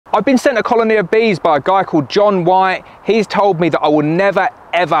I've been sent a colony of bees by a guy called John White. He's told me that I will never,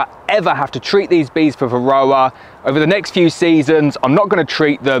 ever have to treat these bees for Varroa. Over the next few seasons, I'm not going to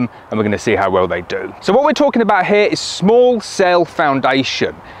treat them, and we're going to see how well they do. So what we're talking about here is small cell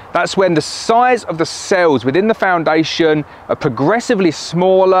foundation. That's when the size of the cells within the foundation are progressively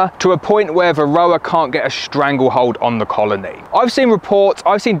smaller to a point where Varroa can't get a stranglehold on the colony. I've seen reports,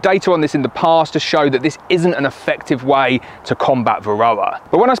 I've seen data on this in the past to show that this isn't an effective way to combat Varroa.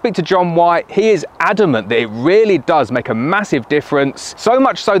 But when I speak to John White, he is adamant that it really does make a massive difference, so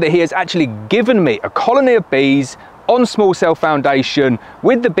much so that he has actually given me a colony of bees on small cell foundation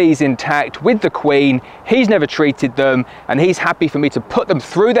with the bees intact, with the queen. He's never treated them, and he's happy for me to put them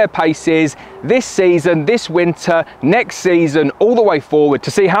through their paces this season, this winter, next season, all the way forward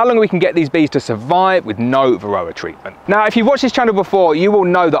to see how long we can get these bees to survive with no Varroa treatment. Now, if you've watched this channel before, you will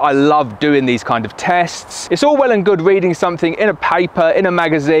know that I love doing these kind of tests. It's all well and good reading something in a paper, in a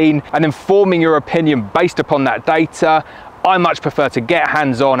magazine, and then forming your opinion based upon that data. I much prefer to get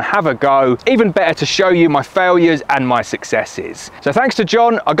hands-on, have a go, even better to show you my failures and my successes. So thanks to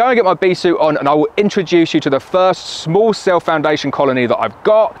John, I'll go and get my bee suit on and I will introduce you to the first small cell foundation colony that I've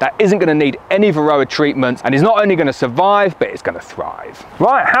got that isn't going to need any Varroa treatment and is not only going to survive, but it's going to thrive.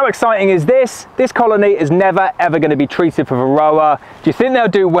 Right, how exciting is this? This colony is never ever going to be treated for Varroa. Do you think they'll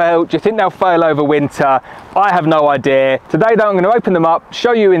do well? Do you think they'll fail over winter? I have no idea. Today though, I'm going to open them up,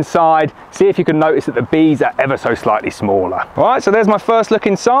 show you inside, see if you can notice that the bees are ever so slightly smaller. Right, so there's my first look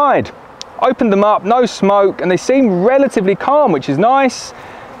inside. Opened them up, no smoke, and they seem relatively calm, which is nice.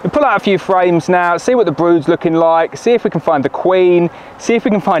 We'll pull out a few frames now, see what the brood's looking like, see if we can find the queen, see if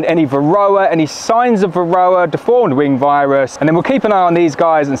we can find any Varroa, any signs of Varroa, deformed wing virus, and then we'll keep an eye on these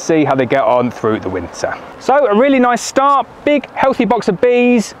guys and see how they get on through the winter. So a really nice start, big healthy box of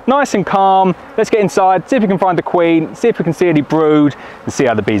bees, nice and calm. Let's get inside, see if we can find the queen, see if we can see any brood, and see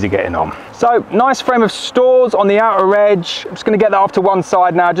how the bees are getting on. So nice frame of stores on the outer edge. I'm just going to get that off to one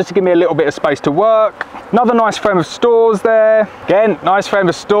side now just to give me a little bit of space to work. Another nice frame of stores there. Again, nice frame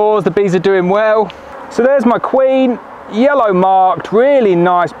of stores, the bees are doing well. So there's my queen, yellow marked, really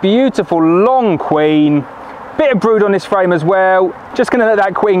nice, beautiful long queen. Bit of brood on this frame as well. Just gonna let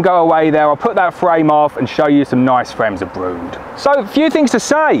that queen go away there. I'll put that frame off and show you some nice frames of brood. So a few things to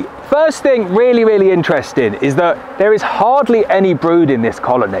say. First thing, really interesting, is that there is hardly any brood in this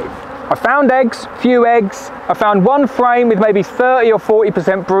colony. I found eggs, few eggs. I found one frame with maybe 30 or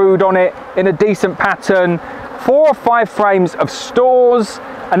 40% brood on it in a decent pattern, 4 or 5 frames of stores,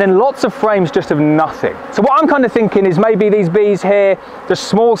 and then lots of frames just of nothing. So what I'm kind of thinking is maybe these bees here, the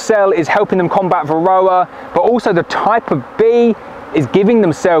small cell is helping them combat Varroa, but also the type of bee is giving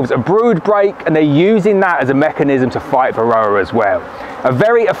themselves a brood break, and they're using that as a mechanism to fight Varroa as well. A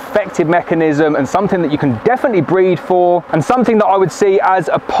very effective mechanism and something that you can definitely breed for, and something that I would see as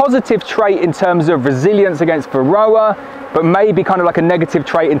a positive trait in terms of resilience against Varroa, but maybe kind of like a negative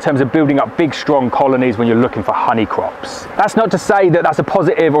trait in terms of building up big strong colonies when you're looking for honey crops. That's not to say that that's a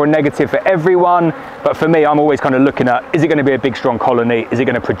positive or a negative for everyone, but for me, I'm always kind of looking at, is it going to be a big strong colony? Is it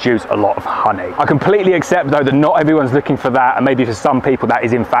going to produce a lot of honey? I completely accept though that not everyone's looking for that, and maybe for some people that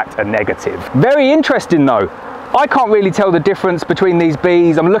is in fact a negative. Very interesting though. I can't really tell the difference between these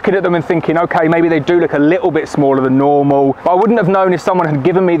bees. I'm looking at them and thinking, okay, maybe they do look a little bit smaller than normal, but I wouldn't have known if someone had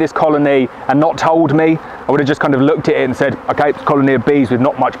given me this colony and not told me. I would have just kind of looked at it and said, okay, it's a colony of bees with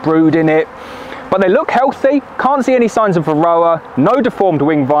not much brood in it. But they look healthy, can't see any signs of Varroa, no deformed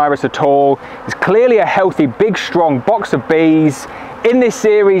wing virus at all. It's clearly a healthy, big, strong box of bees. In this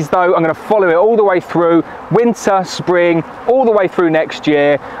series though, I'm going to follow it all the way through winter, spring, all the way through next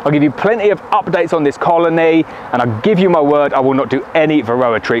year. I'll give you plenty of updates on this colony, and I'll give you my word I will not do any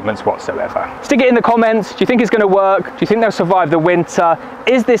Varroa treatments whatsoever. Stick it in the comments. Do you think it's going to work? Do you think they'll survive the winter?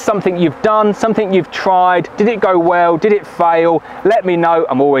 Is this something you've done, something you've tried? Did it go well? Did it fail? Let me know.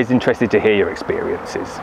 I'm always interested to hear your experiences.